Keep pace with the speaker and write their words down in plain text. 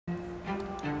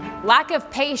Lack of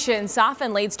patience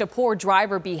often leads to poor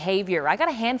driver behavior. I got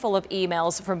a handful of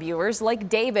emails from viewers like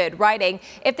David writing,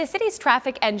 if the city's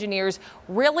traffic engineers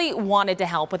really wanted to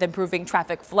help with improving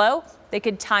traffic flow, they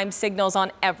could time signals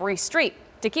on every street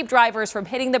to keep drivers from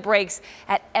hitting the brakes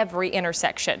at every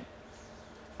intersection.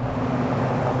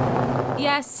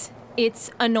 Yes, it's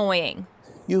annoying.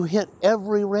 You hit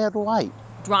every red light.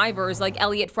 Drivers like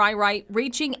Elliot Frywright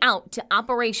reaching out to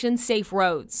Operation Safe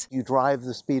Roads. You drive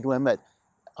the speed limit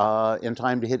in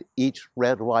time to hit each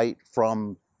red light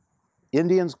from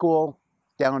Indian School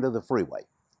down to the freeway.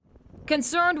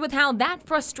 Concerned with how that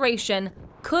frustration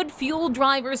could fuel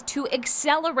drivers to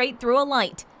accelerate through a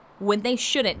light when they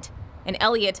shouldn't. And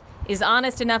Elliot is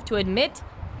honest enough to admit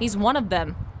he's one of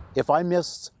them. If I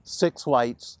miss 6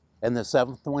 lights and the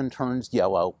 7th one turns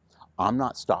yellow, I'm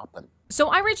not stopping. So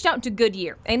I reached out to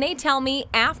Goodyear, and they tell me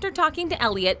after talking to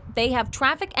Elliot, they have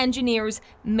traffic engineers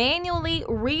manually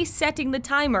resetting the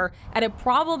timer at a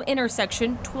problem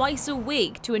intersection twice a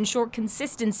week to ensure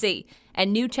consistency.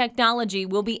 And new technology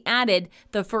will be added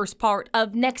the first part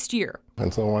of next year.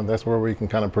 And so that's where we can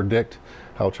kind of predict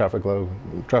how traffic flow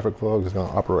is going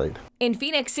to operate. In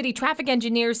Phoenix, city traffic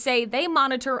engineers say they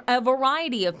monitor a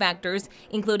variety of factors,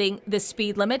 including the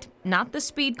speed limit, not the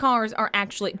speed cars are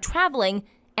actually traveling,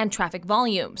 and traffic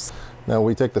volumes. Now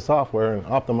we take the software and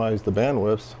optimize the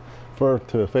bandwidths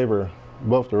to favor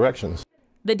both directions.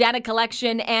 The data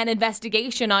collection and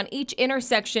investigation on each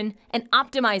intersection and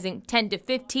optimizing 10 to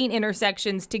 15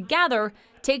 intersections together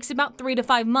takes about 3 to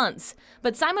 5 months.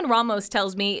 But Simon Ramos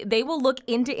tells me they will look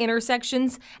into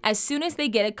intersections as soon as they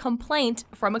get a complaint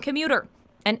from a commuter.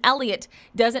 And Elliot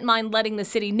doesn't mind letting the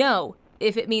city know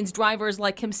if it means drivers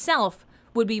like himself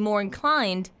would be more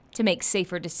inclined to make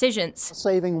safer decisions.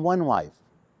 Saving one life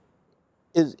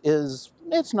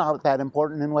it's not that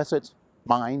important unless it's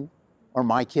mine or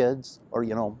my kids or,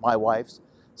 my wife's.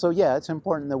 So yeah, it's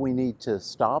important that we need to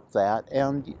stop that,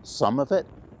 and some of it,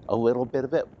 a little bit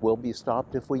of it, will be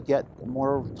stopped if we get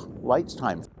more lights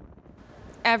time.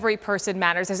 Every person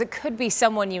matters, as it could be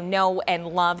someone you know and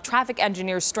love. Traffic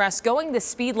engineers stress going the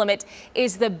speed limit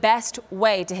is the best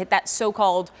way to hit that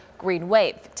so-called green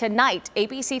wave. Tonight,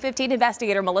 ABC 15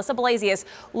 investigator Melissa Blasius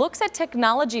looks at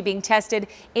technology being tested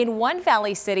in one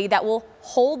Valley city that will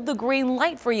hold the green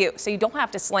light for you, so you don't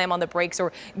have to slam on the brakes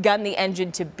or gun the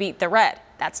engine to beat the red.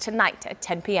 That's tonight at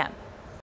 10 p.m.